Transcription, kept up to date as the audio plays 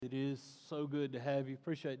It is so good to have you.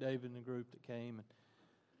 Appreciate David and the group that came and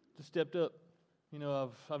just stepped up. You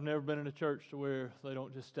know, I've never been in a church to where they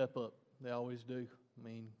don't just step up. They always do. I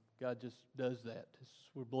mean, God just does that.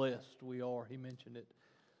 We're blessed. We are. He mentioned it.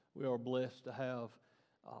 We are blessed to have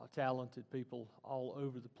talented people all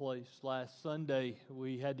over the place. Last Sunday,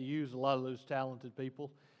 we had to use a lot of those talented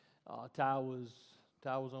people. Ty was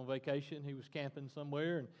on vacation. He was camping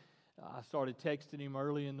somewhere, and I started texting him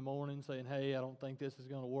early in the morning saying, hey, I don't think this is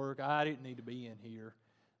going to work. I didn't need to be in here.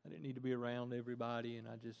 I didn't need to be around everybody, and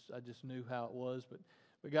I just knew how it was.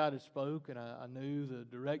 But God had spoke, and I knew the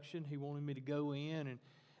direction He wanted me to go in. And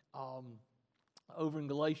over in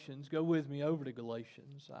Galatians, go with me over to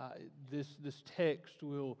Galatians. This text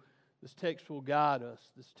will guide us.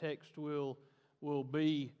 This text will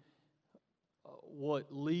be what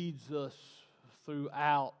leads us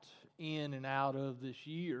throughout, in and out of this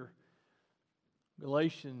year.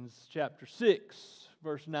 Galatians chapter 6,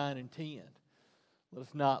 verse 9 and 10. Let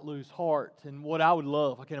us not lose heart. And what I would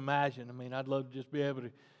love, I can imagine, I'd love to just be able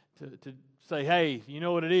to say, hey, you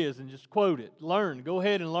know what it is, and just quote it. Learn. Go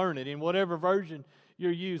ahead and learn it. In whatever version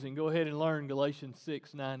you're using, go ahead and learn Galatians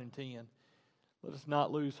 6, 9, and 10. Let us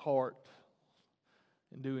not lose heart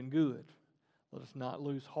in doing good. Let us not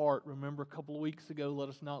lose heart. Remember a couple of weeks ago, let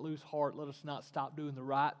us not lose heart. Let us not stop doing the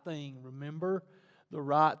right thing. Remember the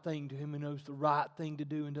right thing. To him who knows the right thing to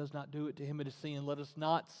do and does not do it, to him it is sin. Let us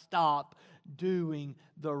not stop doing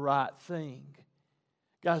the right thing.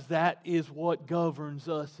 Guys, that is what governs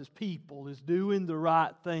us as people, is doing the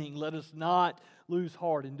right thing. Let us not lose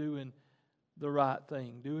heart in doing the right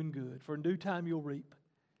thing, doing good. For in due time you'll reap.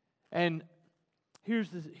 And here's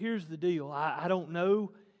the deal. I don't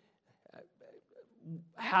know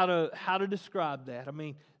how to describe that.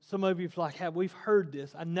 Some of you are like, we've heard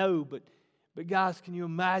this. I know, but guys, can you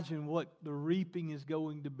imagine what the reaping is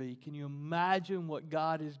going to be? Can you imagine what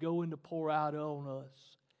God is going to pour out on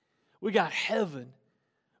us? We got heaven.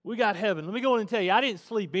 We got heaven. Let me go in and tell you, I didn't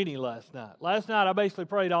sleep any last night. Last night I basically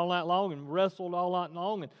prayed all night long and wrestled all night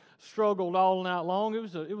long and struggled all night long. It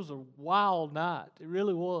was a wild night. It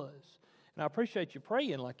really was. And I appreciate you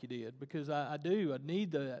praying like you did, because I do. I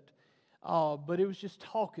need that. But it was just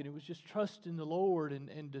talking. It was just trusting the Lord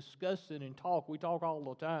and discussing and talk. We talk all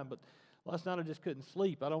the time, but last night I just couldn't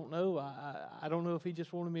sleep. I don't know. I don't know if He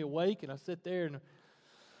just wanted me awake, and I sit there and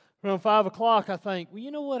around 5 o'clock I think, well,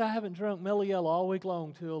 you know what? I haven't drunk Mellow Yellow all week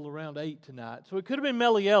long till around 8 tonight. So it could have been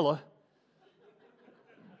Mellow Yellow.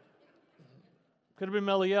 Could have been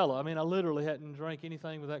Mellow Yellow. I literally hadn't drank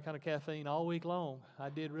anything with that kind of caffeine all week long. I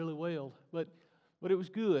did really well. But it was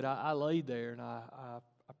good. I laid there and I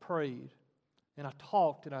prayed and I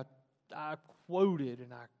talked and I quoted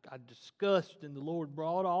and I discussed, and the Lord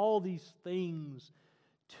brought all these things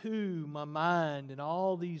to my mind and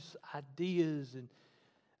all these ideas, and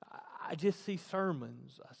I just see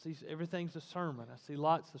sermons. I see everything's a sermon. I see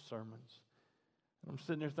lots of sermons. And I'm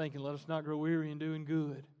sitting there thinking, let us not grow weary in doing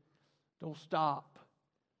good. Don't stop.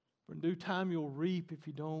 For in due time you'll reap if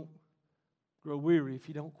you don't grow weary, if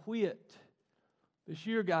you don't quit. This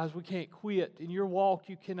year, guys, we can't quit. In your walk,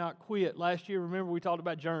 you cannot quit. Last year, remember, we talked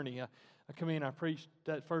about journey. I come in, I preached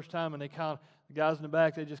that first time, and the guys in the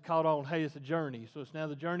back, they just caught on, hey, it's a journey. So it's now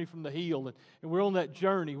the journey from the hill, and we're on that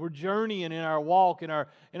journey. We're journeying in our walk, in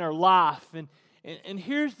our life. And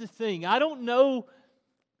here's the thing. I don't know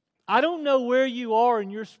where you are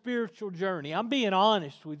in your spiritual journey. I'm being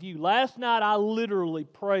honest with you. Last night, I literally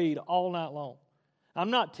prayed all night long. I'm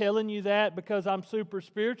not telling you that because I'm super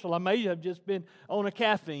spiritual. I may have just been on a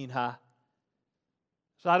caffeine high.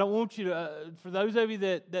 So I don't want you to, for those of you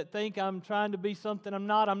that think I'm trying to be something I'm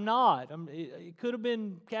not, I'm not. It could have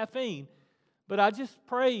been caffeine. But I just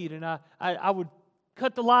prayed, and I would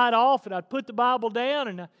cut the light off, and I'd put the Bible down,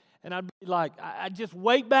 and I'd be like, I'd just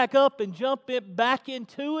wake back up and jump back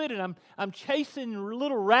into it, and I'm chasing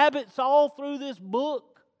little rabbits all through this book.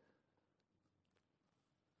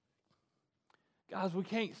 Guys, we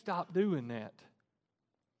can't stop doing that.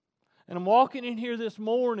 And I'm walking in here this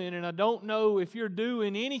morning, and I don't know if you're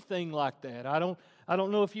doing anything like that. I don't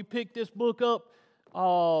know if you picked this book up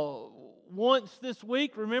once this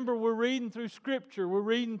week. Remember, we're reading through Scripture. We're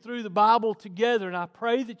reading through the Bible together, and I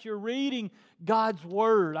pray that you're reading God's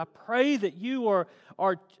Word. I pray that you are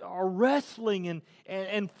wrestling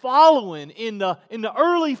and following in the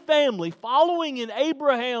early family, following in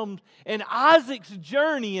Abraham and Isaac's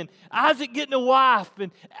journey, and Isaac getting a wife.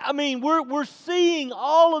 And we're seeing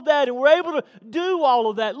all of that, and we're able to do all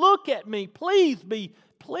of that. Look at me. Please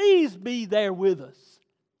be there with us.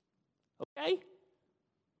 Okay?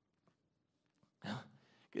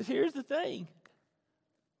 Because here's the thing.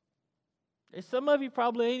 Some of you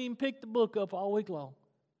probably ain't even picked the book up all week long.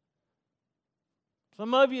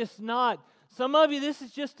 Some of you it's not. Some of you this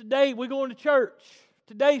is just a day we're going to church.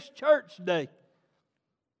 Today's church day.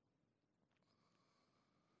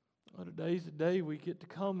 Well, today's the day we get to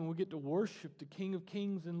come and we get to worship the King of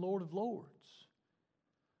Kings and Lord of Lords.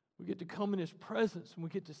 We get to come in His presence and we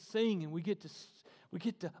get to sing and we get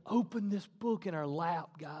to open this book in our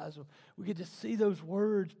lap, guys. We get to see those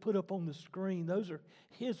words put up on the screen. Those are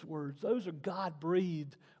His words. Those are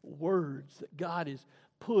God-breathed words that God has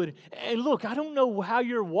put. And look, I don't know how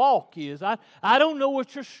your walk is. I don't know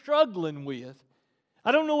what you're struggling with.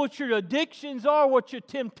 I don't know what your addictions are, what your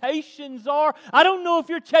temptations are. I don't know if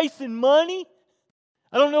you're chasing money.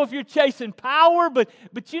 I don't know if you're chasing power, but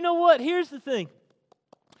you know what? Here's the thing.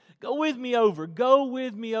 Go with me over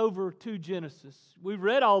to Genesis. We've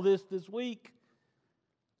read all this week.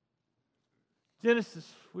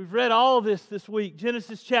 Genesis, we've read all this week.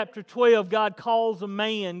 Genesis chapter 12, God calls a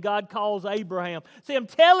man. God calls Abraham. See, I'm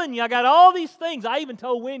telling you, I got all these things. I even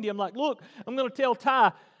told Wendy, I'm like, look, I'm going to tell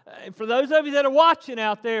Ty, for those of you that are watching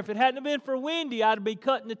out there, if it hadn't been for Wendy, I'd be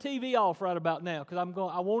cutting the TV off right about now because I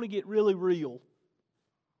want to get really real.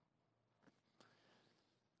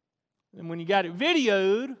 And when you got it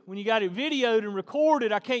videoed and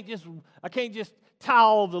recorded, I can't just tie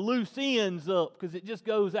all the loose ends up because it just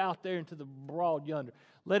goes out there into the broad yonder.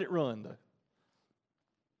 Let it run though.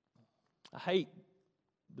 I hate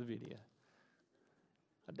the video.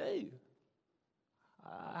 I do.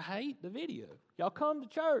 I hate the video. Y'all come to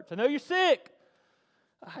church. I know you're sick.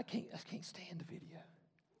 I can't stand the video.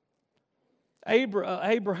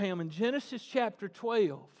 Abraham in Genesis chapter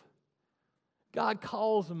 12, God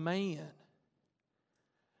calls a man.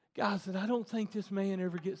 Guys, and I don't think this man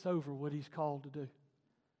ever gets over what he's called to do.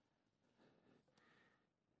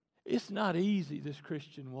 It's not easy, this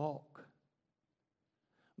Christian walk.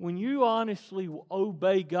 When you honestly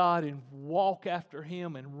obey God and walk after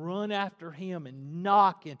Him and run after Him and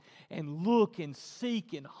knock and look and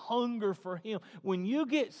seek and hunger for Him, when you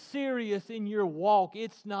get serious in your walk,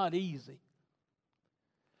 it's not easy.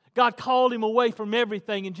 God called him away from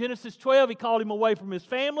everything. In Genesis 12, He called him away from his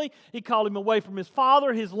family. He called him away from his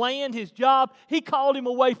father, his land, his job. He called him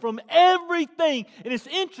away from everything. And it's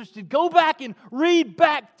interesting. Go back and read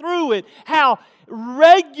back through it, how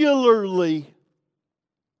regularly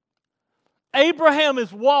Abraham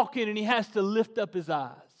is walking and he has to lift up his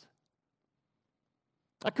eyes.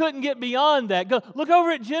 I couldn't get beyond that. Go look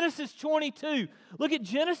over at Genesis 22. Look at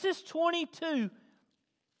Genesis 22.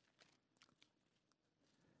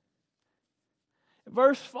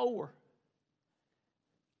 Verse 4.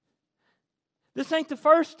 This ain't the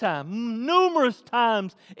first time. Numerous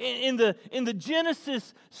times in the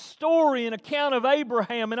Genesis story and account of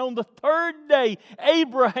Abraham. And on the third day,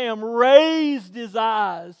 Abraham raised his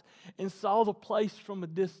eyes and saw the place from a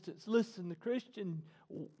distance. Listen, the Christian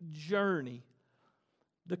journey,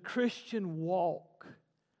 the Christian walk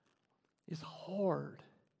is hard.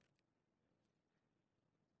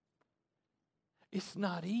 It's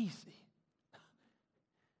not easy.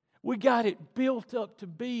 We got it built up to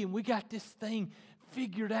be, and we got this thing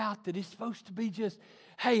figured out that it's supposed to be just,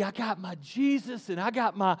 hey, I got my Jesus, and I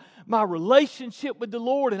got my relationship with the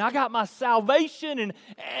Lord, and I got my salvation, and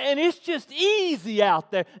it's just easy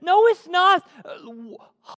out there. No, it's not.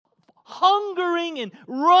 Hungering and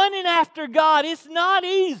running after God, it's not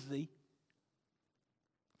easy.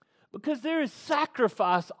 Because there is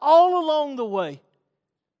sacrifice all along the way.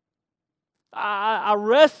 I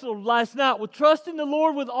wrestled last night with trusting the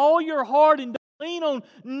Lord with all your heart and don't lean on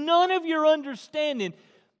none of your understanding.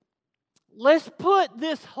 Let's put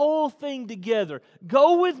this whole thing together.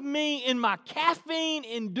 Go with me in my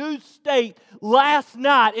caffeine-induced state last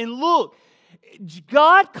night and look.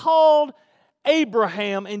 God called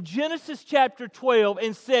Abraham in Genesis chapter 12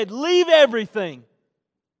 and said, leave everything.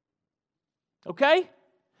 Okay?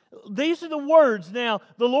 These are the words. Now,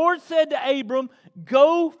 the Lord said to Abram,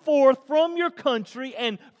 go forth from your country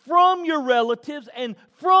and from your relatives and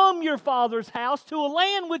from your father's house to a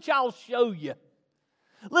land which I'll show you.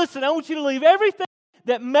 Listen, I want you to leave everything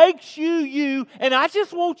that makes you you, and I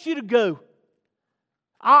just want you to go.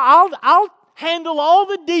 I'll handle all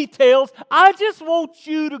the details. I just want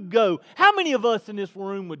you to go. How many of us in this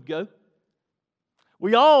room would go?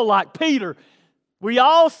 We all, like Peter, we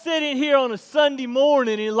all sit in here on a Sunday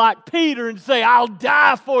morning and like Peter and say, I'll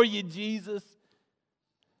die for you, Jesus.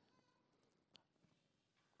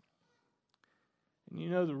 And you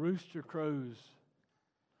know, the rooster crows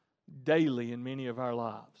daily in many of our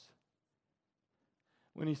lives.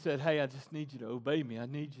 When He said, hey, I just need you to obey me. I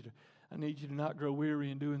need you to not grow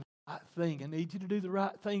weary in doing. right thing. I need you to do the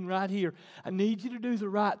right thing right here. I need you to do the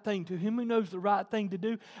right thing. To him who knows the right thing to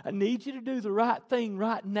do, I need you to do the right thing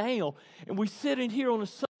right now. And we sit in here on a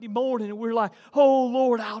Sunday morning and we're like, oh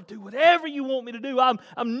Lord, I'll do whatever you want me to do.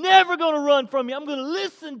 I'm never going to run from you. I'm going to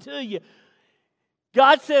listen to you.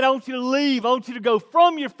 God said, I want you to leave. I want you to go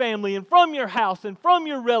from your family and from your house and from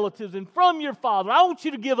your relatives and from your father. I want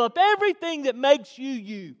you to give up everything that makes you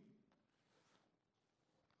you.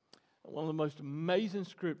 One of the most amazing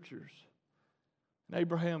scriptures, and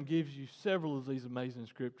Abraham gives you several of these amazing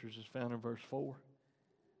scriptures, is found in verse 4.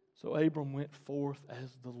 So Abram went forth as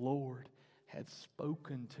the Lord had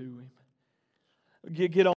spoken to him.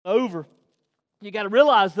 Get on over. You got to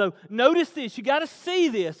realize, though, notice this. You got to see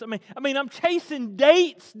this. I mean, I'm chasing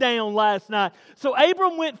dates down last night. So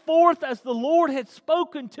Abram went forth as the Lord had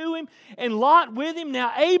spoken to him, and Lot with him.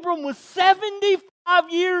 Now Abram was 75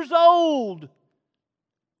 years old.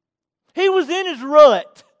 He was in his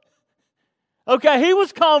rut. Okay, he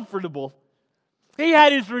was comfortable. He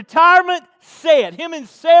had his retirement set. Him and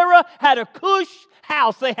Sarah had a cush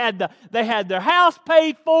house. They had their house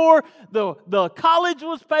paid for. The college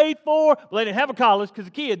was paid for. Well, they didn't have a college because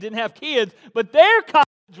the kids didn't have kids, but their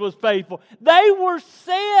college was paid for. They were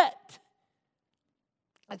set.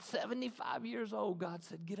 At 75 years old, God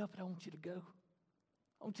said, get up and I want you to go.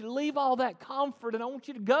 I want you to leave all that comfort and I want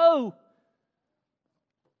you to go.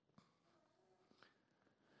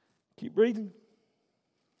 Keep reading.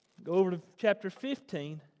 Go over to chapter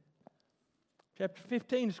 15. Chapter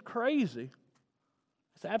 15 is crazy.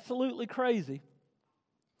 It's absolutely crazy.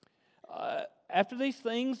 After these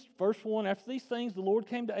things, verse 1, after these things, the Lord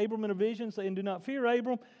came to Abram in a vision, saying, do not fear,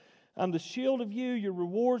 Abram. I'm the shield of you. Your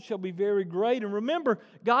reward shall be very great. And remember,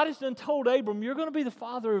 God has done told Abram, you're going to be the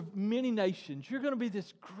father of many nations. You're going to be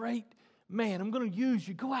this great man. I'm going to use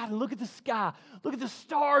you. Go out and look at the sky. Look at the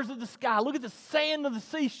stars of the sky. Look at the sand of the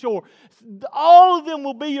seashore. All of them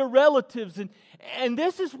will be your relatives. And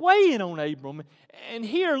this is weighing on Abram. And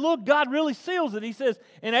here, look, God really seals it. He says,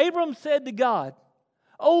 and Abram said to God,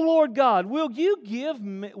 O Lord God, will you give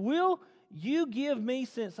me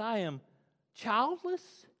since I am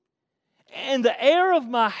childless? And the heir of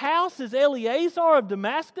my house is Eliezer of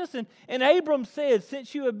Damascus. And Abram said,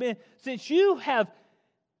 since you have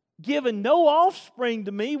given no offspring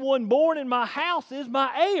to me, one born in my house is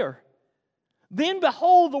my heir. Then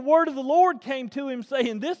behold, the word of the Lord came to him,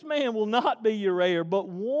 saying, this man will not be your heir, but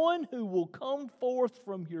one who will come forth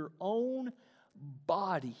from your own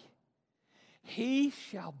body. He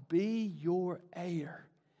shall be your heir.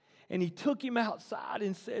 And he took him outside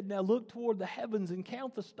and said, now look toward the heavens and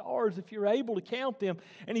count the stars if you're able to count them.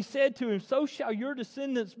 And he said to him, so shall your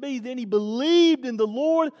descendants be. Then he believed in the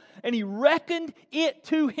Lord and he reckoned it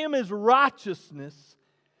to him as righteousness.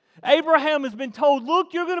 Abraham has been told,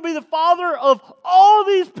 look, you're going to be the father of all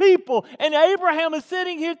these people. And Abraham is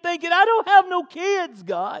sitting here thinking, I don't have no kids,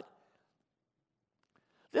 God.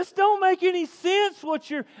 This don't make any sense what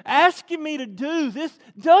you're asking me to do. This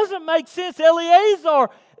doesn't make sense. Eliezer,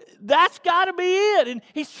 that's got to be it. And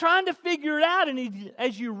he's trying to figure it out. And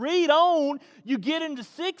as you read on, you get into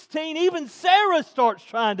 16, even Sarah starts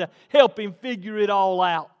trying to help him figure it all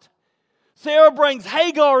out. Sarah brings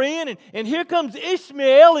Hagar in, and here comes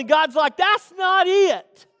Ishmael, and God's like, that's not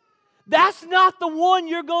it. That's not the one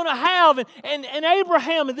you're going to have. And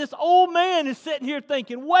Abraham and this old man is sitting here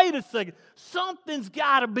thinking, wait a second, something's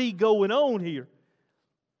got to be going on here.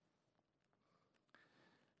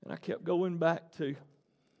 And I kept going back to,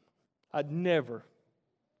 I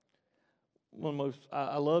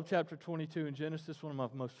love chapter 22 in Genesis, one of my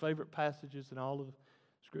most favorite passages in all of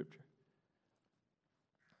Scripture.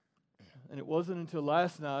 And it wasn't until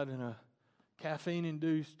last night in a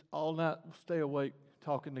caffeine-induced, all-night stay awake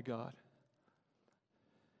talking to God.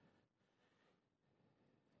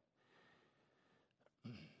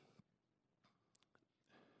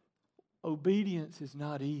 Obedience is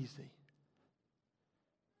not easy.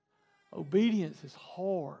 Obedience is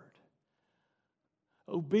hard.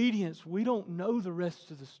 Obedience, we don't know the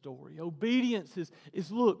rest of the story. Obedience is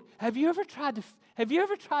look, have you ever tried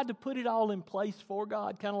to put it all in place for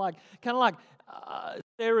God? Kind of like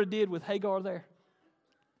Sarah did with Hagar there.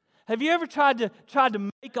 Have you ever tried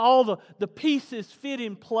to make all the pieces fit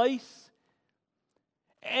in place?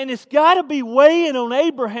 And it's got to be weighing on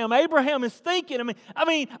Abraham. Abraham is thinking, I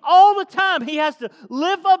mean, all the time he has to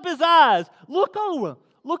lift up his eyes. Look over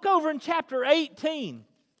in chapter 18.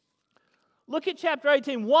 Look at chapter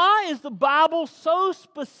 18. Why is the Bible so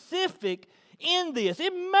specific in this.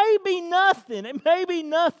 It may be nothing. It may be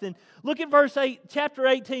nothing. Look at chapter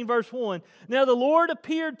 18, verse 1. Now the Lord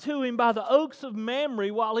appeared to him by the oaks of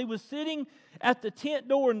Mamre while he was sitting at the tent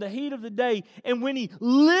door in the heat of the day. And when he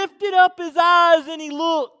lifted up his eyes and he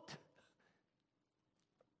looked,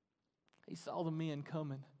 he saw the men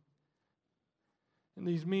coming. And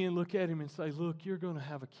these men look at him and say, look, you're going to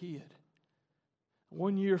have a kid.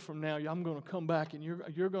 1 year from now, I'm going to come back and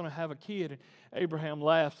you're going to have a kid. And Abraham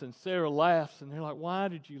laughs and Sarah laughs. And they're like, why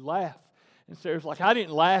did you laugh? And Sarah's like, I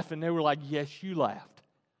didn't laugh. And they were like, yes, you laughed.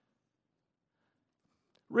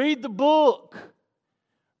 Read the book.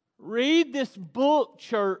 Read this book,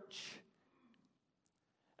 church.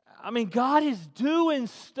 I mean, God is doing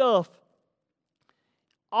stuff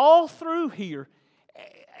all through here.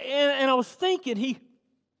 And I was thinking,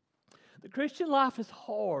 the Christian life is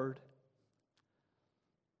hard.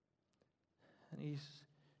 And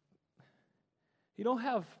he don't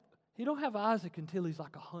have Isaac until he's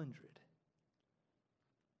like 100.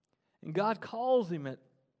 And God calls him at.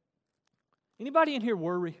 Anybody in here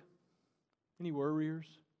worry? Any worriers?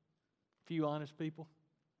 A few honest people?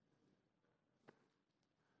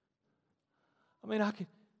 I mean, have you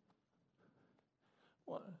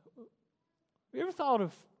ever thought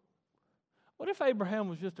of, what if Abraham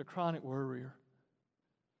was just a chronic worrier?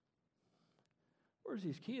 Where's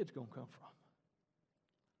these kids going to come from?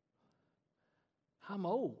 I'm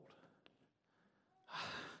old.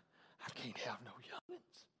 I can't have no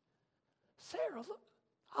youngins. Sarah, look,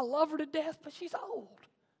 I love her to death, but she's old.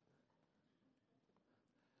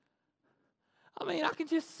 I mean, I can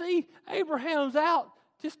just see Abraham's out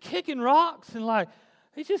just kicking rocks and like,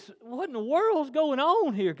 what in the world's going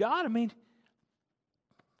on here, God? I mean,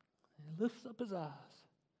 he lifts up his eyes.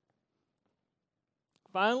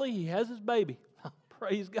 Finally, he has his baby.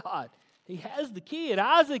 Praise God. He has the kid.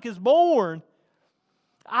 Isaac is born.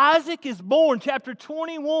 Isaac is born. Chapter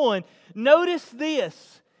 21. Notice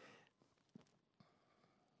this.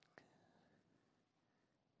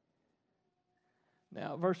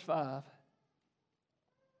 Now, verse 5.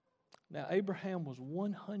 Now, Abraham was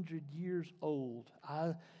 100 years old.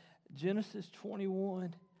 Genesis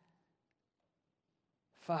 21,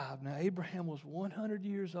 5. Now, Abraham was 100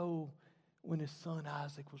 years old when his son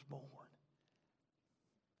Isaac was born.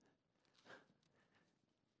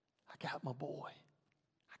 I got my boy.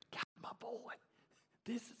 I got my boy.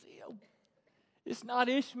 This is him. It's not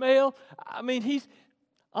Ishmael. I mean,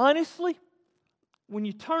 honestly, when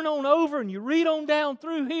you turn on over and you read on down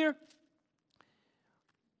through here,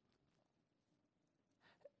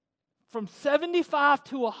 from 75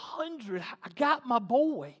 to 100, I got my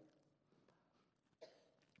boy.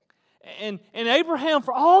 And Abraham,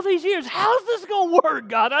 for all these years, how's this going to work,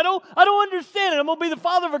 God? I don't understand it. I'm going to be the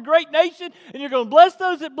father of a great nation, and you're going to bless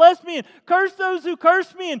those that bless me and curse those who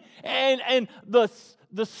curse me. And the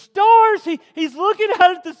stars, he's looking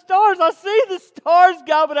out at the stars. I see the stars,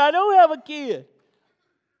 God, but I don't have a kid.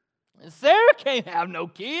 And Sarah can't have no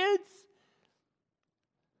kids.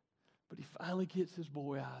 But he finally gets his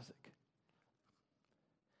boy Isaac.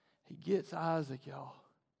 He gets Isaac, y'all.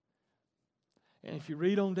 And if you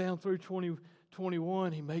read on down through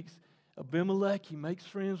 21, he makes Abimelech. He makes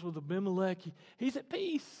friends with Abimelech. He's at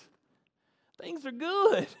peace. Things are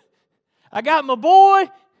good. I got my boy,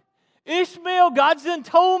 Ishmael. God's then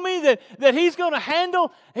told me that he's going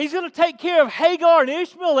to take care of Hagar and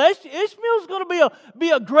Ishmael. Ishmael's going to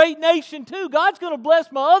be a great nation too. God's going to bless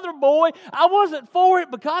my other boy. I wasn't for it,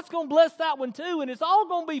 but God's going to bless that one too, and it's all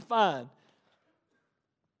going to be fine.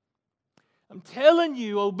 I'm telling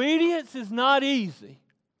you, obedience is not easy.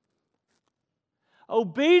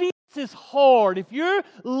 Obedience is hard. If you're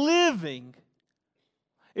living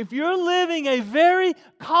a very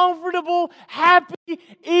comfortable, happy,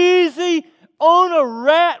 easy, on a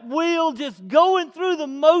rat wheel, just going through the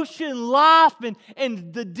motion life,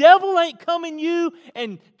 and the devil ain't coming you,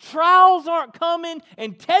 and trials aren't coming,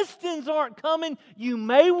 and testings aren't coming, you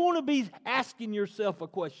may want to be asking yourself a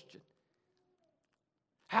question.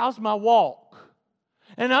 How's my walk?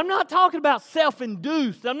 And I'm not talking about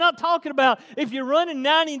self-induced. I'm not talking about if you're running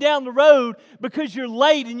 90 down the road because you're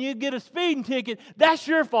late and you get a speeding ticket, that's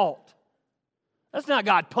your fault. That's not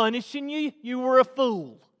God punishing you. You were a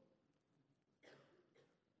fool.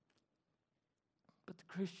 But the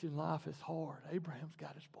Christian life is hard. Abraham's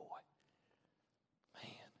got his boy.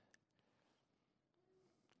 Man.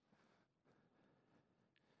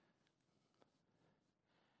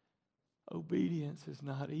 Obedience is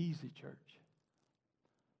not easy, church.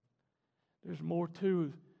 There's more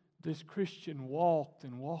to this Christian walk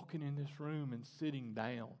than walking in this room and sitting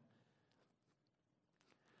down.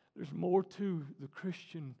 There's more to the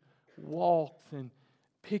Christian walk than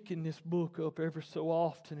picking this book up every so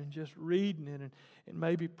often and just reading it and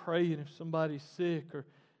maybe praying if somebody's sick or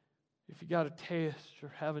if you got a test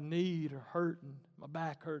or have a need or hurting. My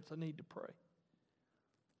back hurts, I need to pray.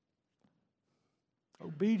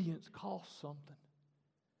 Obedience costs something.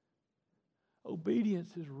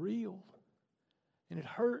 Obedience is real, and it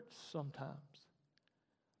hurts sometimes.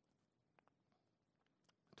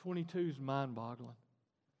 22 is mind-boggling.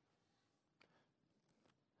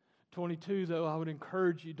 22, though, I would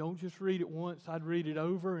encourage you, don't just read it once. I'd read it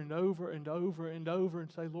over and over and over and over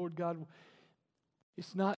and say, Lord God,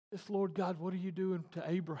 it's not just, Lord God, what are you doing to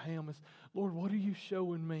Abraham? It's, Lord, what are you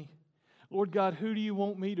showing me? Lord God, who do you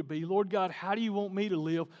want me to be? Lord God, how do you want me to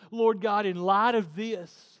live? Lord God, in light of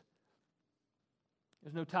this,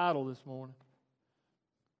 there's no title this morning.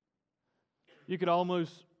 You could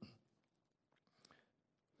almost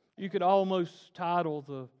title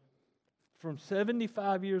the from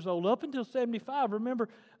 75 years old up until 75. Remember,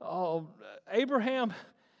 Abraham,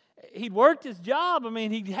 he'd worked his job. I mean,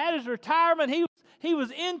 he had his retirement. He was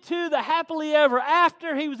into the happily ever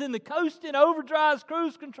after. He was in the coasting, overdrives,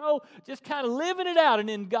 cruise control, just kind of living it out. And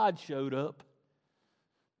then God showed up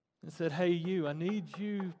and said, hey, you, I need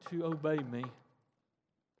you to obey me.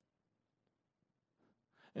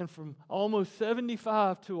 And from almost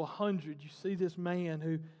 75 to 100, you see this man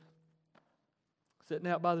who, sitting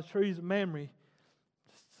out by the trees of Mamre,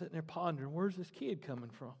 sitting there pondering, where's this kid coming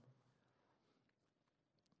from?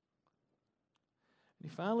 And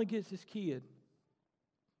he finally gets his kid.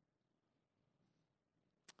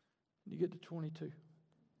 And you get to 22.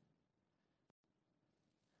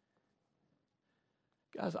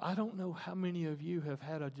 Guys, I don't know how many of you have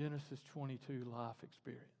had a Genesis 22 life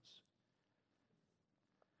experience.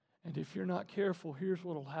 And if you're not careful, here's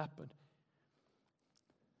what will happen.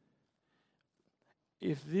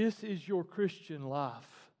 If this is your Christian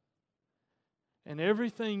life, and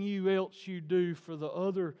everything else you do for the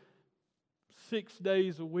other 6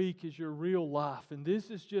 days a week is your real life, and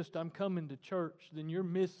this is just, I'm coming to church, then you're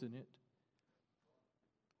missing it.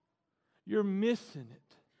 You're missing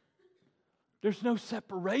it. There's no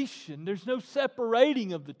separation. There's no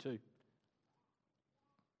separating of the two.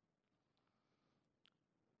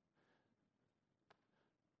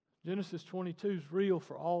 Genesis 22 is real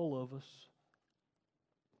for all of us.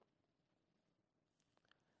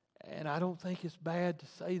 And I don't think it's bad to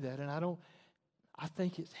say that. And I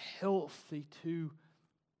think it's healthy to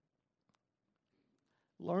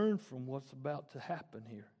learn from what's about to happen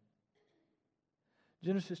here.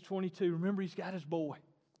 Genesis 22, remember he's got his boy.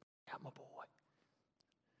 Got my boy.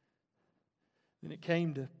 Then it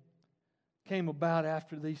came about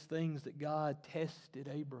after these things that God tested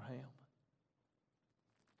Abraham.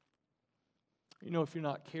 You know, if you're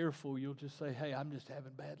not careful, you'll just say, hey, I'm just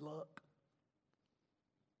having bad luck.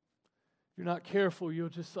 If you're not careful, you'll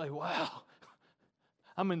just say, wow,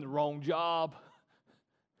 I'm in the wrong job.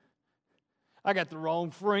 I got the wrong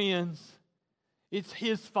friends. It's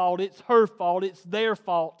his fault. It's her fault. It's their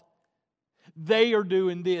fault. They are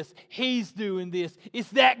doing this. He's doing this. It's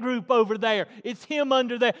that group over there. It's him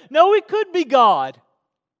under there. No, it could be God.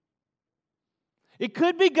 It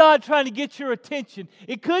could be God trying to get your attention.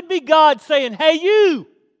 It could be God saying, hey, you,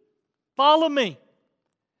 follow me.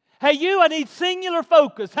 Hey, you, I need singular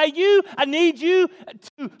focus. Hey, you, I need you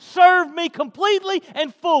to serve me completely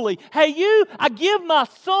and fully. Hey, you, I give my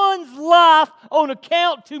son's life on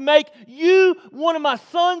account to make you one of my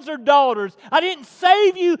sons or daughters. I didn't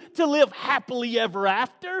save you to live happily ever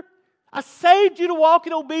after. I saved you to walk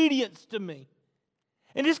in obedience to me.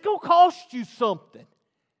 And it's going to cost you something.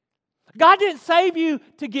 God didn't save you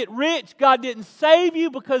to get rich. God didn't save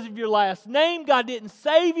you because of your last name. God didn't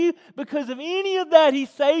save you because of any of that. He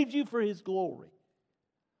saved you for His glory.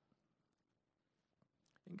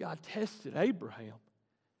 And God tested Abraham.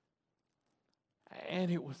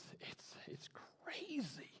 And it's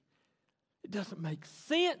crazy. It doesn't make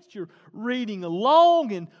sense. You're reading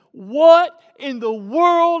along and what in the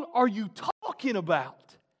world are you talking about?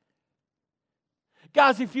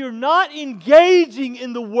 Guys, if you're not engaging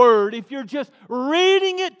in the Word, if you're just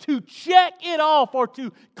reading it to check it off or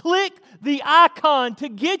to click the icon to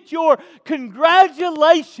get your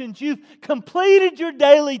congratulations, you've completed your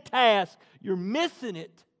daily task, you're missing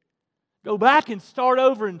it. Go back and start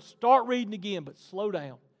over and start reading again, but slow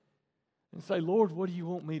down and say, Lord, what do you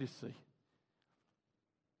want me to see?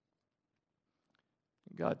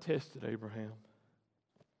 God tested Abraham.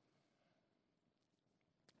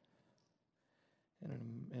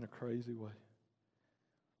 In a crazy way.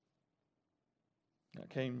 That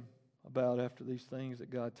came about after these things that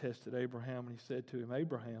God tested Abraham, and He said to him,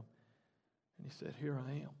 Abraham, and he said, here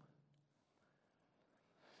I am.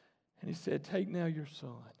 And he said, take now your son.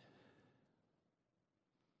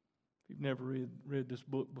 If you've never read this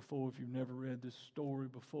book before, if you've never read this story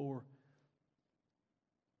before,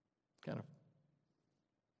 kind of,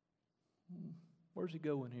 where's he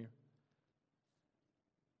going here?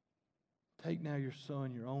 Take now your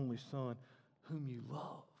son, your only son, whom you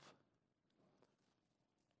love.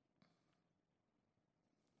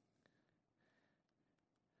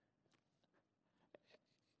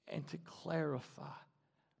 And to clarify,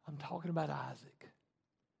 I'm talking about Isaac.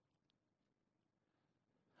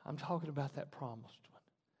 I'm talking about that promised one.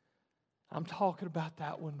 I'm talking about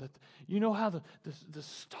that one that, you know how the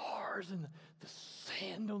stars and the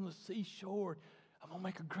sand on the seashore, I'm going to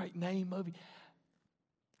make a great name of you.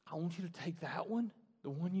 I want you to take that one, the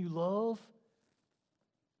one you love,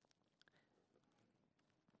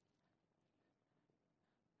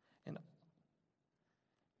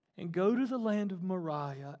 and go to the land of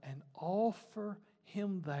Moriah and offer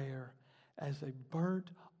him there as a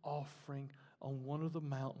burnt offering on one of the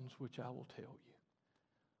mountains which I will tell you.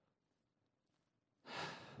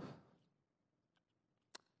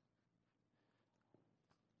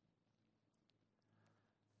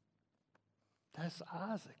 That's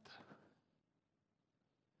Isaac.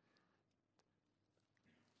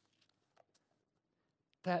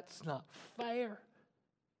 That's not fair.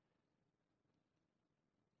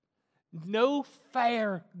 No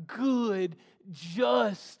fair, good,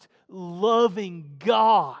 just, loving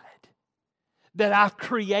God that I've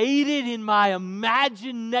created in my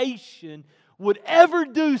imagination would ever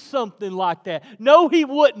do something like that. No, He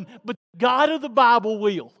wouldn't, but the God of the Bible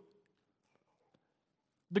will.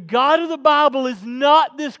 The God of the Bible is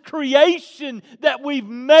not this creation that we've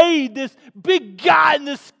made, this big guy in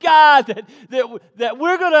the sky that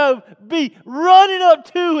we're going to be running up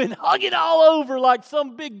to and hugging all over like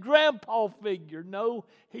some big grandpa figure. No,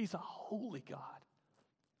 He's a holy God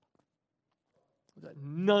that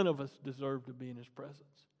none of us deserve to be in His presence.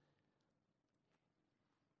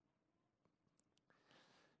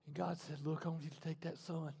 And God said, look, I want you to take that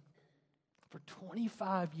son. For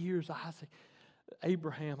 25 years, Isaac,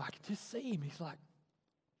 Abraham, I can just see him. He's like,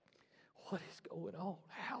 what is going on?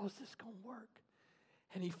 How is this going to work?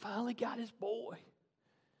 And he finally got his boy.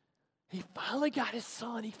 He finally got his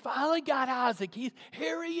son. He finally got Isaac.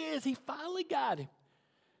 Here he is. He finally got him.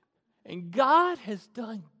 And God has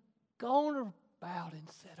gone about and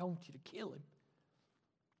said, I want you to kill him.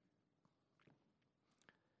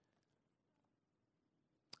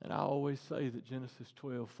 And I always say that Genesis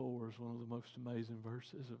 12:4 is one of the most amazing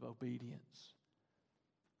verses of obedience.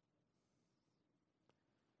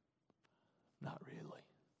 Not really.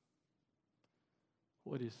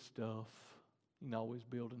 What is stuff? You can always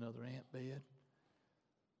build another ant bed.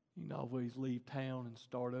 You can always leave town and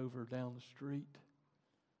start over down the street.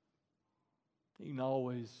 You can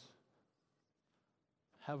always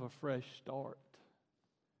have a fresh start.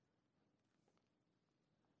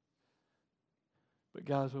 But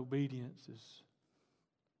guys, obedience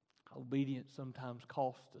sometimes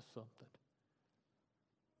costs us something.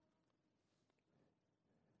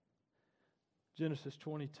 Genesis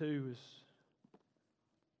 22 is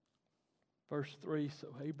verse 3. So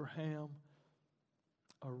Abraham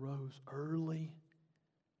arose early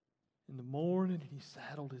in the morning and he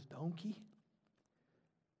saddled his donkey.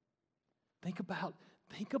 Think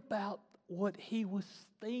about what he was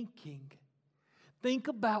thinking. Think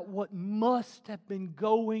about what must have been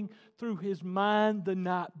going through his mind the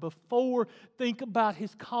night before. Think about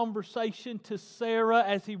his conversation to Sarah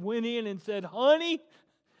as he went in and said, honey,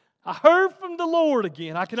 I heard from the Lord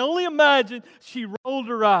again. I can only imagine she rolled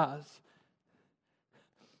her eyes.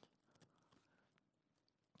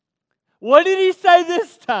 What did he say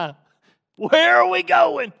this time? Where are we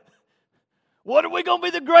going? What are we going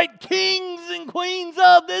to be the great kings and queens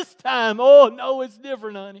of this time? Oh, no, it's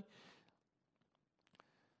different, honey.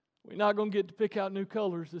 We're not going to get to pick out new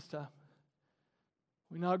colors this time.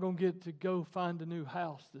 We're not going to get to go find a new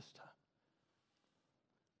house this time.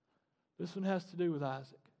 This one has to do with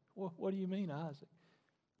Isaac. What do you mean, Isaac?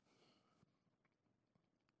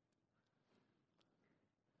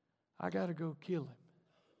 I got to go kill him.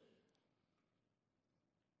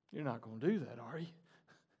 You're not going to do that, are you?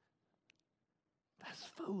 That's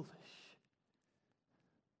foolish.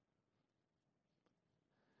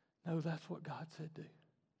 No, that's what God said do.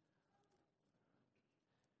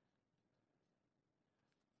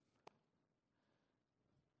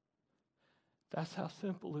 That's how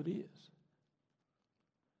simple it is.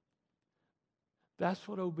 That's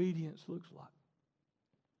what obedience looks like.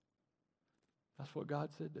 That's what God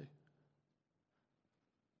said do.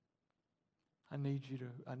 I need you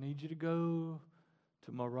to go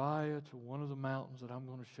to Moriah, to one of the mountains that I'm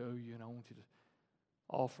going to show you, and I want you to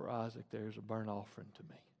offer Isaac there as a burnt offering to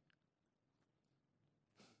me.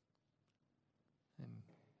 And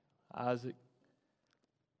Isaac,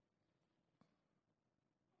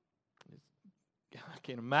 I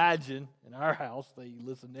can imagine in our house they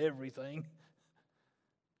listen to everything.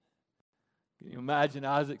 Can you imagine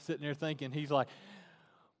Isaac sitting there thinking, he's like,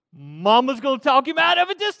 Mama's going to talk him out of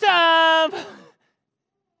it this time.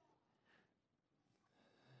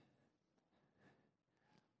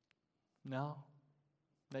 No.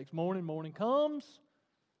 Next morning comes.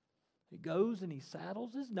 He goes and he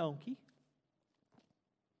saddles his donkey.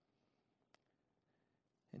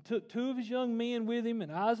 And took two of his young men with him and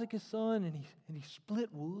Isaac his son, and he split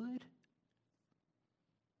wood.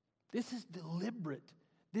 This is deliberate.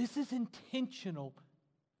 This is intentional.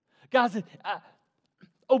 Guys,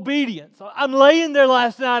 obedience. I'm laying there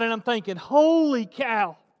last night and I'm thinking, holy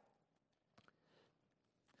cow.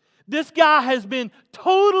 This guy has been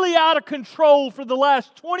totally out of control for the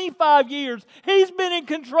last 25 years. He's been in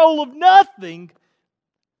control of nothing.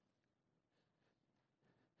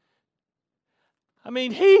 I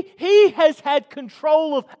mean, he has had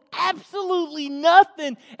control of absolutely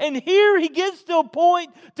nothing. And here he gets to a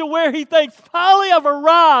point to where he thinks, finally I've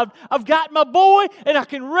arrived. I've got my boy and I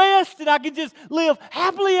can rest and I can just live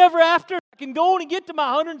happily ever after. I can go on and get to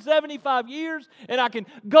my 175 years and I can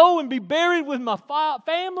go and be buried with my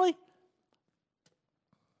family.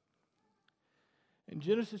 And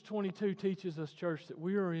Genesis 22 teaches us, church, that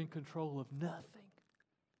we are in control of nothing.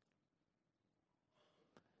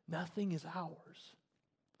 Nothing is ours.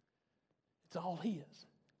 It's all His.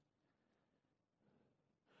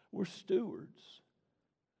 We're stewards.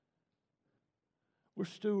 We're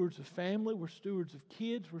stewards of family. We're stewards of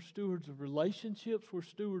kids. We're stewards of relationships. We're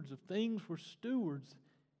stewards of things. We're stewards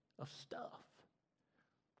of stuff.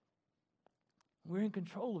 We're in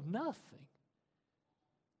control of nothing.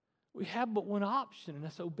 We have but one option, and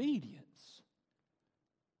that's obedience.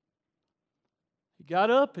 He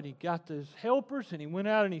got up and he got his helpers and he went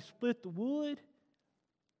out and he split the wood.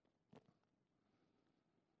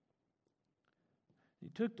 He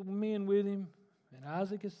took the men with him and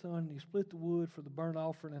Isaac his son, and he split the wood for the burnt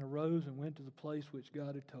offering and arose and went to the place which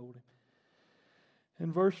God had told him.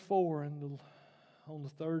 In verse 4, on the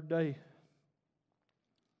third day,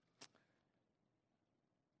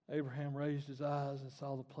 Abraham raised his eyes and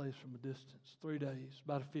saw the place from a distance. 3 days,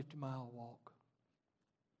 about a 50-mile walk.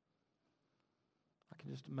 I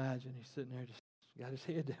can just imagine he's sitting there, just got his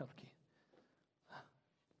head down again.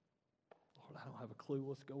 Lord, I don't have a clue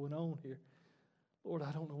what's going on here. Lord,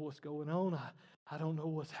 I don't know what's going on. I don't know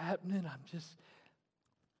what's happening. I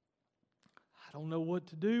don't know what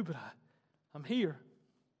to do, but I'm here.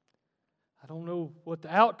 I don't know what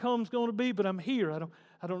the outcome's going to be, but I'm here. I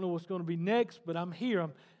don't know what's going to be next, but I'm here.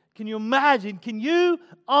 Can you imagine? Can you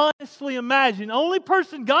honestly imagine? The only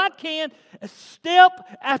person God can, step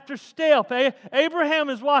after step. Abraham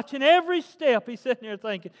is watching every step. He's sitting there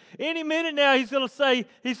thinking, any minute now he's going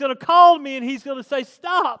to call me and he's going to say,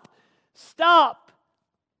 stop, stop.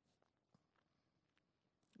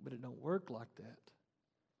 But it don't work like that.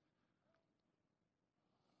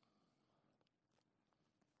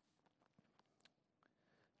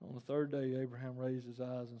 On the third day, Abraham raised his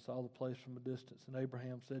eyes and saw the place from a distance. And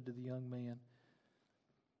Abraham said to the young man,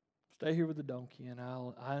 stay here with the donkey, and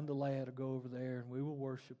I and the lad will go over there, and we will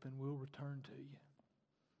worship, and we'll return to you.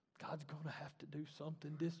 God's going to have to do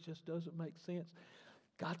something. This just doesn't make sense.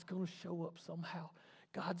 God's going to show up somehow.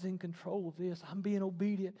 God's in control of this. I'm being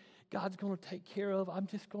obedient. God's going to take care of. I'm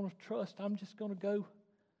just going to trust. I'm just going to go.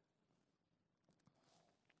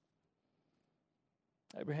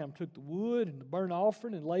 Abraham took the wood and the burnt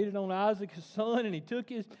offering and laid it on Isaac his son, and he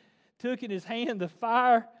took in his hand the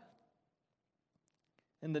fire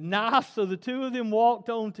and the knife, so the two of them walked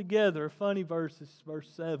on together. Funny verses, verse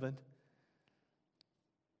 7.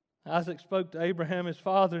 Isaac spoke to Abraham his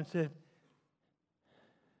father and said,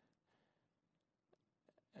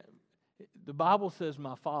 the Bible says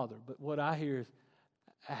my father, but what I hear is,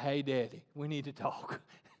 hey Daddy, we need to talk.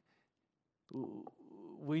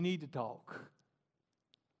 We need to talk.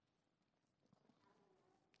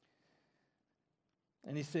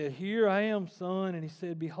 And he said, here I am, son. And he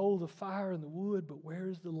said, behold the fire and the wood, but where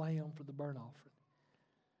is the lamb for the burnt offering?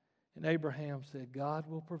 And Abraham said, God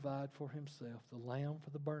will provide for himself the lamb for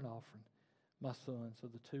the burnt offering, my son. So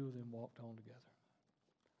the two of them walked on together.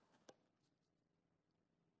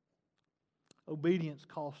 Obedience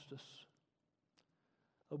cost us.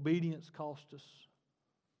 Obedience cost us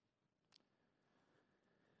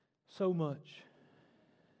so much.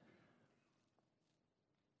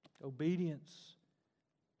 Obedience,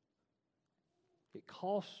 it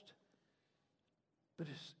cost, but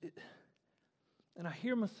and I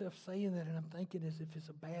hear myself saying that, and I'm thinking as if it's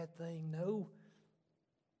a bad thing. No.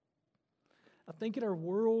 I think in our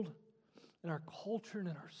world, in our culture, and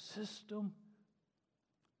in our system,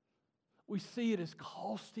 we see it as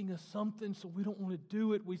costing us something, so we don't want to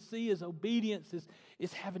do it. We see as obedience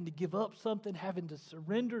is having to give up something, having to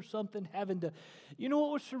surrender something, having to, you know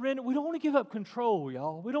what we're surrendering? We don't want to give up control,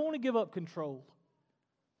 y'all. We don't want to give up control.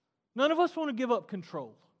 None of us want to give up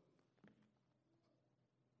control.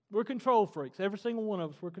 We're control freaks. Every single one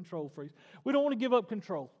of us, we're control freaks. We don't want to give up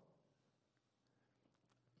control.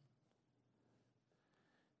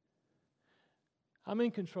 I'm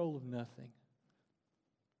in control of nothing.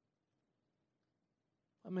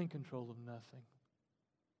 I'm in control of nothing.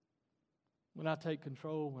 When I take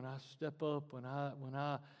control, when I step up, when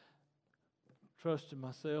I trust in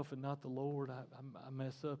myself and not the Lord, I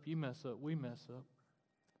mess up, you mess up, we mess up.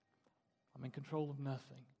 I'm in control of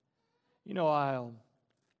nothing. You know, I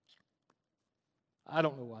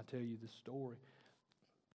don't know why I tell you this story.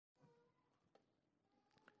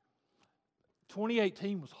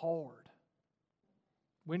 2018 was hard.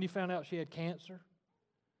 Wendy found out she had cancer.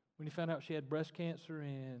 Wendy found out she had breast cancer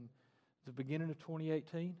in the beginning of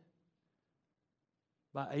 2018.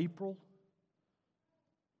 By April,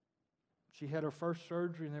 she had her first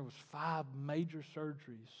surgery, and there was 5 major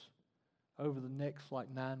surgeries over the next 9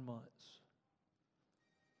 months.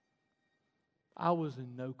 I was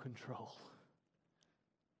in no control.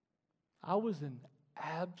 I was in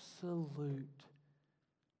absolute,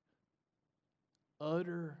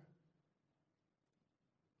 utter,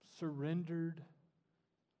 surrendered,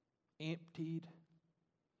 emptied.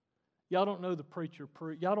 Y'all don't know the preacher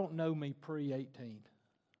y'all don't know me pre-18.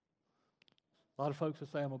 A lot of folks will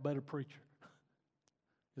say I'm a better preacher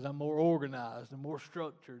because I'm more organized and more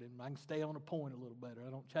structured, and I can stay on a point a little better.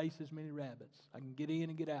 I don't chase as many rabbits. I can get in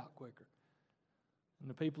and get out quicker. And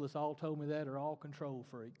the people that's all told me that are all control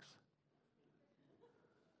freaks.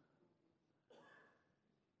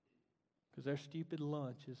 Because their stupid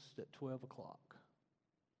lunch is at 12 o'clock.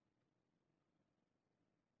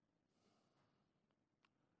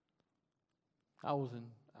 I was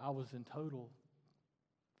in total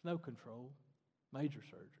no control, major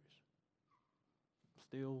surgeries.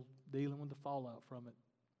 Still dealing with the fallout from it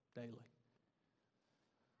daily.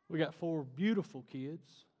 We got 4 beautiful kids.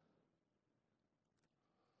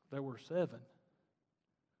 There were 7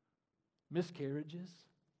 miscarriages.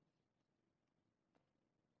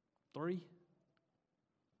 3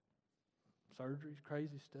 surgeries,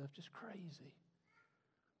 crazy stuff, just crazy.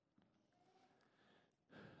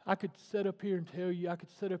 I could sit up here and tell you,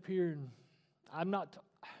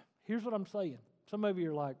 here's what I'm saying. Some of you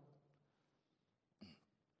are like,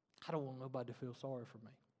 I don't want nobody to feel sorry for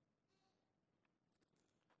me.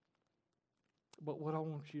 But what I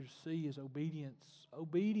want you to see is obedience.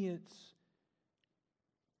 Obedience,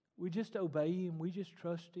 we just obey Him, we just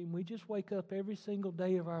trust Him, we just wake up every single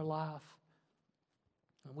day of our life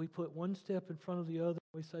and we put one step in front of the other.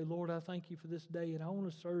 We say, Lord, I thank You for this day, and I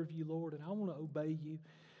want to serve You, Lord, and I want to obey You.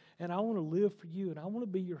 And I want to live for You, and I want to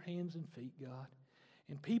be Your hands and feet, God.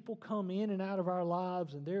 And people come in and out of our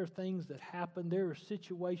lives, and there are things that happen. There are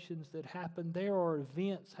situations that happen. There are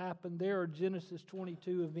events happen. There are Genesis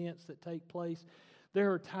 22 events that take place.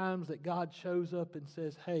 There are times that God shows up and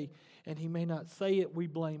says, hey, and He may not say it. We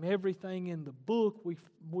blame everything in the book.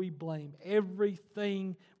 We blame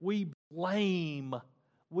everything. We blame.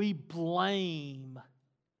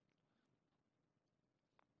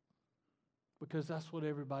 Because that's what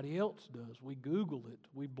everybody else does. We Google it.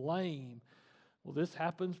 We blame. Well, this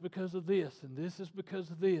happens because of this, and this is because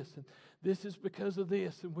of this, and this is because of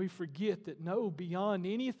this. And we forget that no, beyond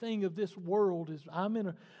anything of this world is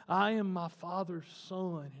I am my Father's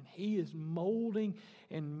son, and He is molding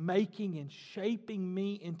and making and shaping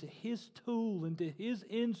me into His tool, into His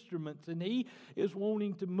instruments. And He is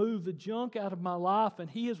wanting to move the junk out of my life, and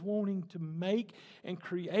He is wanting to make and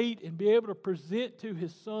create and be able to present to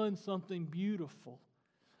His Son something beautiful.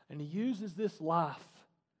 And He uses this life.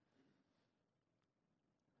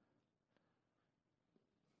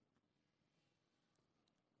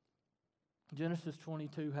 Genesis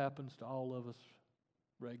 22 happens to all of us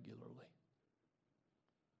regularly.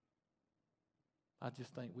 I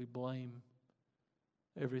just think we blame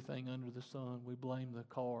everything under the sun. We blame the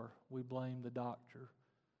car. We blame the doctor.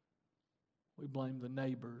 We blame the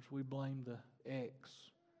neighbors. We blame the ex.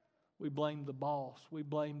 We blame the boss. We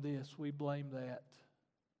blame this. We blame that.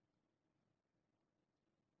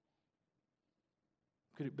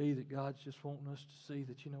 Could it be that God's just wanting us to see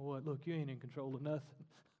that, you know what, look, You ain't in control of nothing.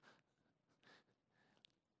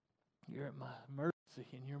 You're at my mercy.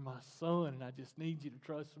 and you're my son, and I just need you to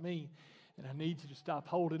trust me, and I need you to stop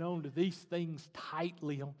holding on to these things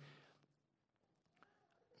tightly.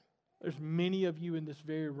 There's many of you in this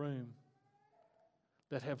very room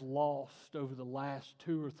that have lost over the last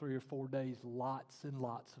 2 or 3 or 4 days lots and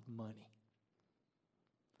lots of money.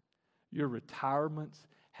 Your retirements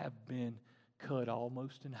have been cut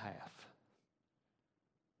almost in half.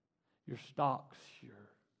 Your stocks, your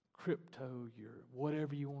crypto, your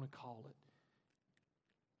whatever you want to call it.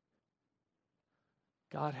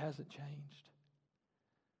 God hasn't changed.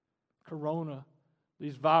 Corona,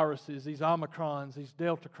 these viruses, these Omicrons, these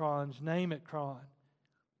Deltacrons, name it cron.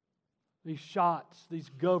 These shots, these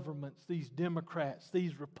governments, these Democrats,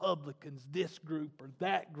 these Republicans, this group or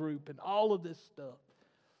that group, and all of this stuff.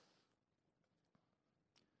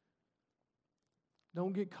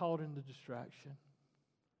 Don't get caught in the distraction.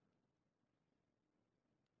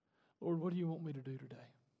 Lord, what do you want me to do today?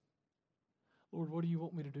 Lord, what do you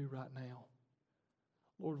want me to do right now?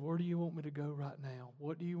 Lord, where do you want me to go right now?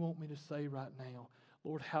 What do you want me to say right now?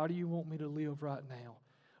 Lord, how do you want me to live right now?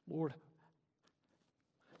 Lord,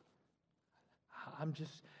 I'm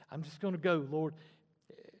just going to go, Lord.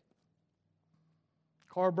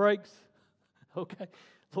 Car breaks? Okay.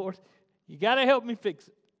 Lord, you got to help me fix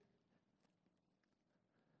it.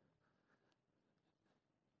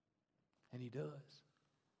 And He does.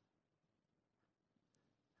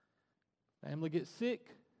 Family gets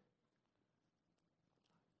sick.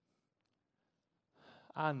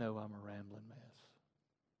 I know I'm a rambling mess.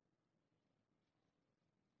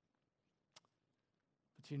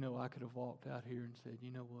 But you know, I could have walked out here and said,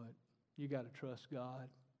 you know what? You got to trust God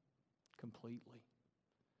completely.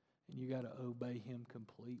 And you got to obey Him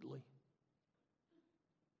completely.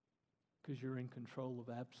 Because you're in control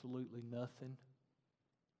of absolutely nothing.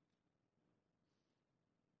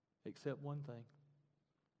 Except one thing.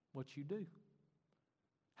 What you do.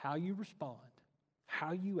 How you respond.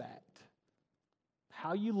 How you act.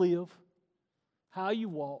 How you live. How you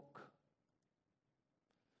walk.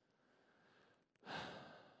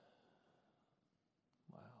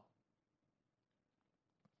 Wow.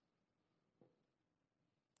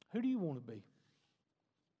 Who do you want to be?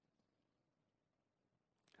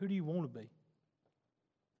 Who do you want to be?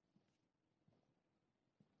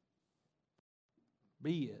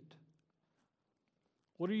 Be it.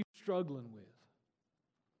 What are you struggling with?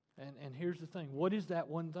 And here's the thing. What is that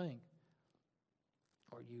one thing?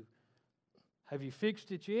 Have you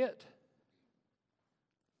fixed it yet?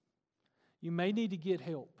 You may need to get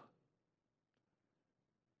help.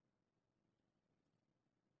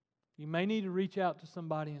 You may need to reach out to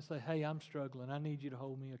somebody and say, hey, I'm struggling. I need you to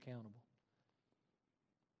hold me accountable.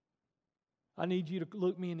 I need you to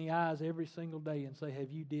look me in the eyes every single day and say,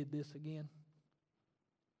 have you did this again?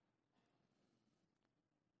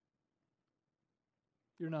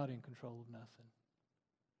 You're not in control of nothing.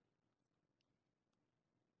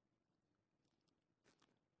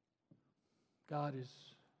 God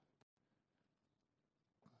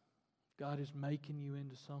is making you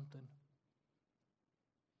into something.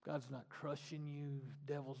 God's not crushing you.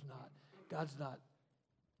 Devil's not. God's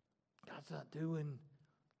not doing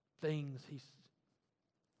things.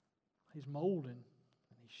 He's molding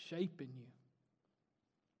and He's shaping you.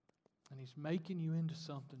 And He's making you into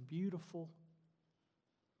something beautiful.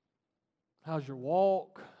 How's your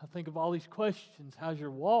walk? I think of all these questions. How's your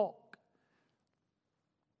walk?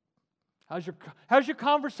 How's your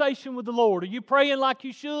conversation with the Lord? Are you praying like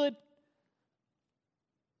you should?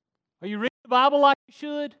 Are you reading the Bible like you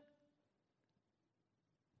should?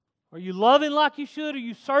 Are you loving like you should? Are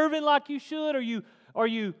you serving like you should? Are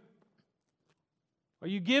you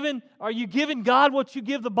giving God what you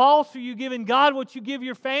give the boss? Are you giving God what you give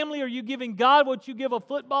your family? Are you giving God what you give a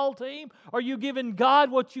football team? Are you giving God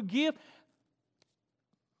what you give?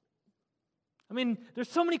 I mean, there's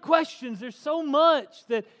so many questions. There's so much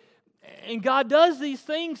that, and God does these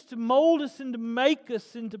things to mold us and to make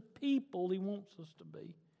us into people He wants us to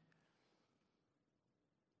be.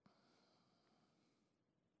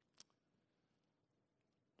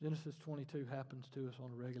 Genesis 22 happens to us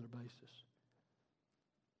on a regular basis.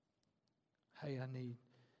 Hey, I need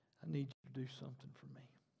you to do something for me.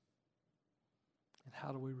 And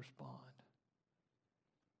how do we respond?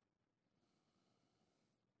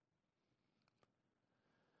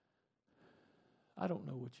 I don't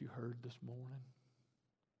know what you heard this morning.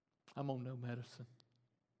 I'm on no medicine.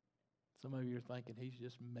 Some of you are thinking he's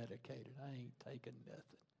just medicated. I ain't taking nothing.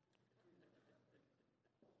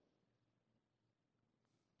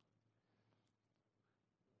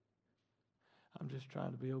 I'm just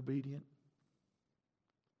trying to be obedient.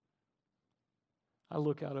 I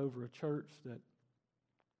look out over a church that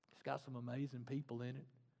It's got some amazing people in it.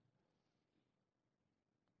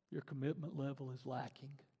 Your commitment level is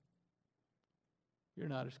lacking. You're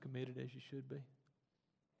not as committed as you should be.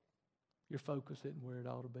 Your focus isn't where it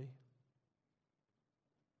ought to be.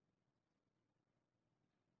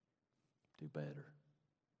 Do better.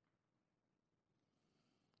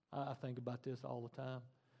 I think about this all the time.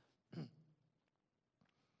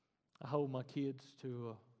 I hold my kids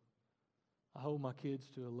to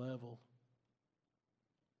a level.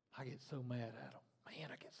 I get so mad at them. Man,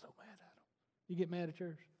 I get so mad at them. You get mad at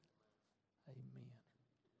yours? Amen.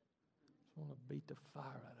 Just want to beat the fire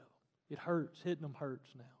out of them. It hurts. Hitting them hurts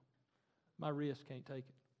now. My wrist can't take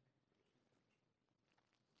it.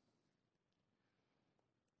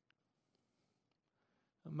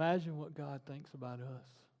 Imagine what God thinks about us.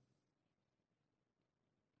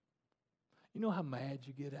 You know how mad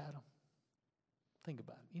you get at them? Think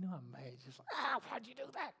about it. You know how mad you're just like, why'd you do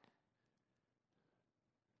that?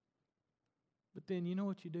 But then you know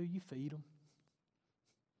what you do? You feed them.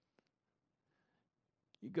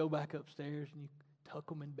 You go back upstairs and you tuck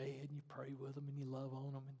them in bed and you pray with them and you love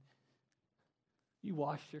on them and you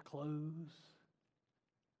wash their clothes.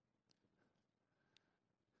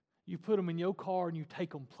 You put them in your car and you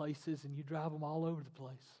take them places and you drive them all over the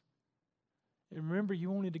place. And remember, you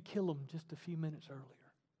wanted to kill them just a few minutes earlier.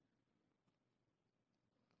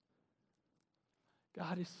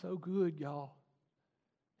 God is so good, y'all.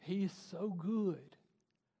 He is so good.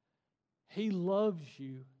 He loves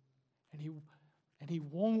you, and He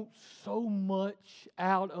wants so much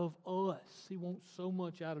out of us. He wants so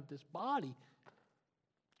much out of this body.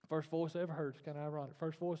 First voice I ever heard, it's kind of ironic.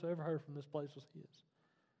 First voice I ever heard from this place was His.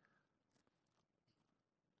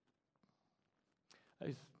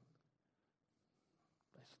 There's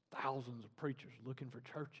thousands of preachers looking for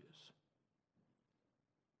churches.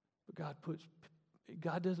 But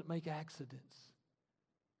God doesn't make accidents.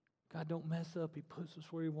 God don't mess up. He puts us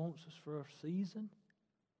where He wants us for a season.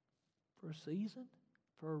 For a season.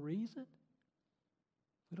 For a reason.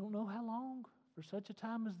 We don't know how long. For such a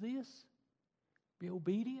time as this. Be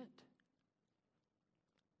obedient.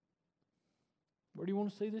 Where do you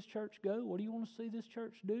want to see this church go? What do you want to see this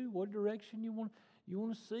church do? What direction you want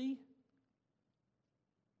to see?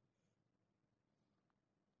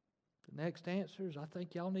 The next answer is, I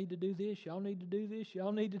think y'all need to do this, y'all need to do this,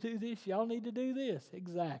 y'all need to do this, y'all need to do this.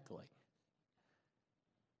 Exactly.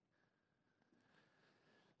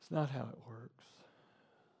 It's not how it works.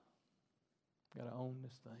 Got to own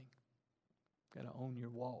this thing. Got to own your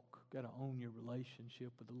walk. Got to own your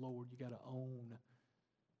relationship with the Lord. You got to own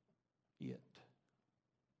it.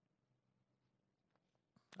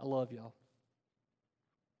 I love y'all.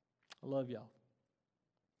 I love y'all.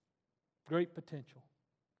 Great potential.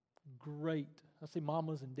 Great. I see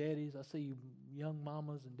mamas and daddies. I see young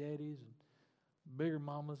mamas and daddies and bigger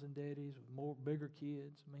mamas and daddies with bigger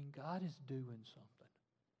kids. I mean, God is doing something.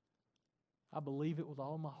 I believe it with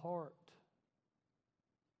all my heart.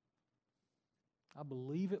 I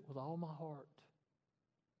believe it with all my heart.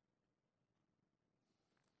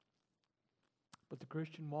 But the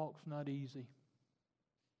Christian walk's not easy.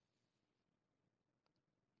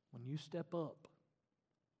 When you step up,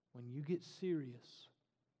 when you get serious,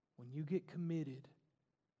 when you get committed,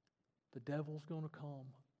 the devil's going to come.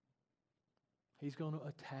 He's going to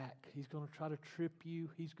attack. He's going to try to trip you.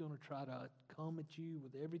 He's going to try to come at you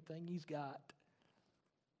with everything he's got.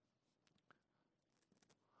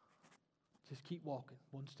 Just keep walking.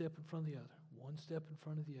 One step in front of the other. One step in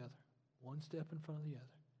front of the other. One step in front of the other.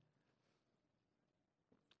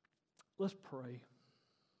 Let's pray.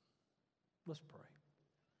 Let's pray.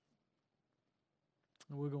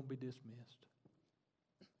 And we're going to be dismissed.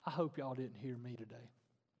 I hope y'all didn't hear me today.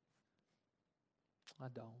 I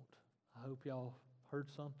don't. I hope y'all heard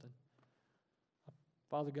something.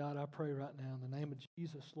 Father God, I pray right now in the name of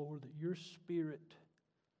Jesus, Lord, that your Spirit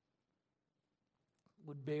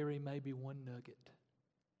would bury maybe one nugget.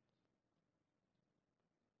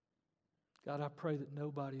 God, I pray that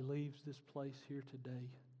nobody leaves this place here today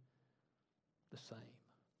the same.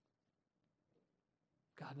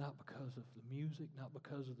 God, not because of the music, not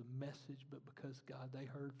because of the message, but because, God, they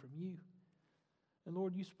heard from you. And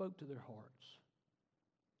Lord, you spoke to their hearts.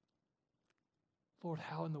 Lord,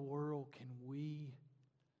 how in the world can we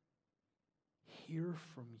hear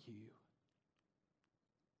from you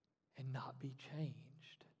and not be changed?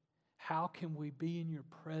 How can we be in your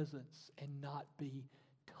presence and not be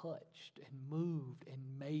touched and moved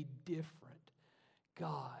and made different?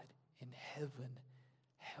 God in heaven,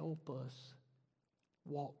 help us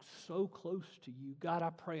walk so close to you. God, I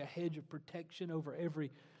pray a hedge of protection over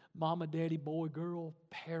every mama, daddy, boy, girl,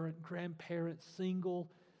 parent, grandparent,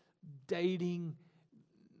 single, dating,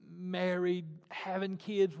 married, having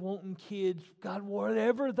kids, wanting kids. God,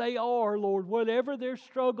 whatever they are, Lord, whatever their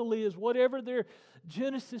struggle is, whatever their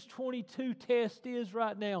Genesis 22 test is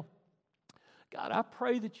right now, God, I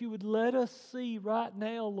pray that you would let us see right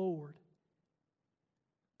now, Lord,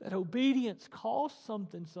 that obedience costs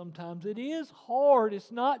something sometimes. It is hard.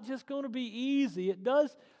 It's not just going to be easy. It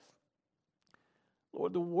does.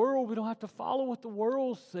 Lord, the world, we don't have to follow what the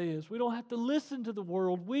world says. We don't have to listen to the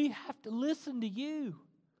world. We have to listen to you.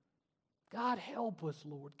 God, help us,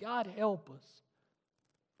 Lord. God, help us.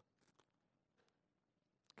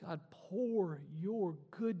 God, pour your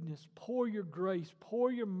goodness, pour your grace,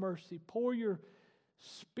 pour your mercy, pour your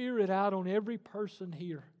Spirit out on every person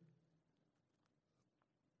here.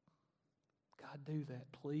 God, do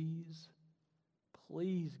that, please.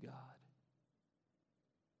 Please, God.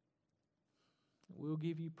 We'll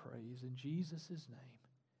give you praise in Jesus' name.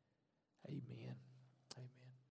 Amen.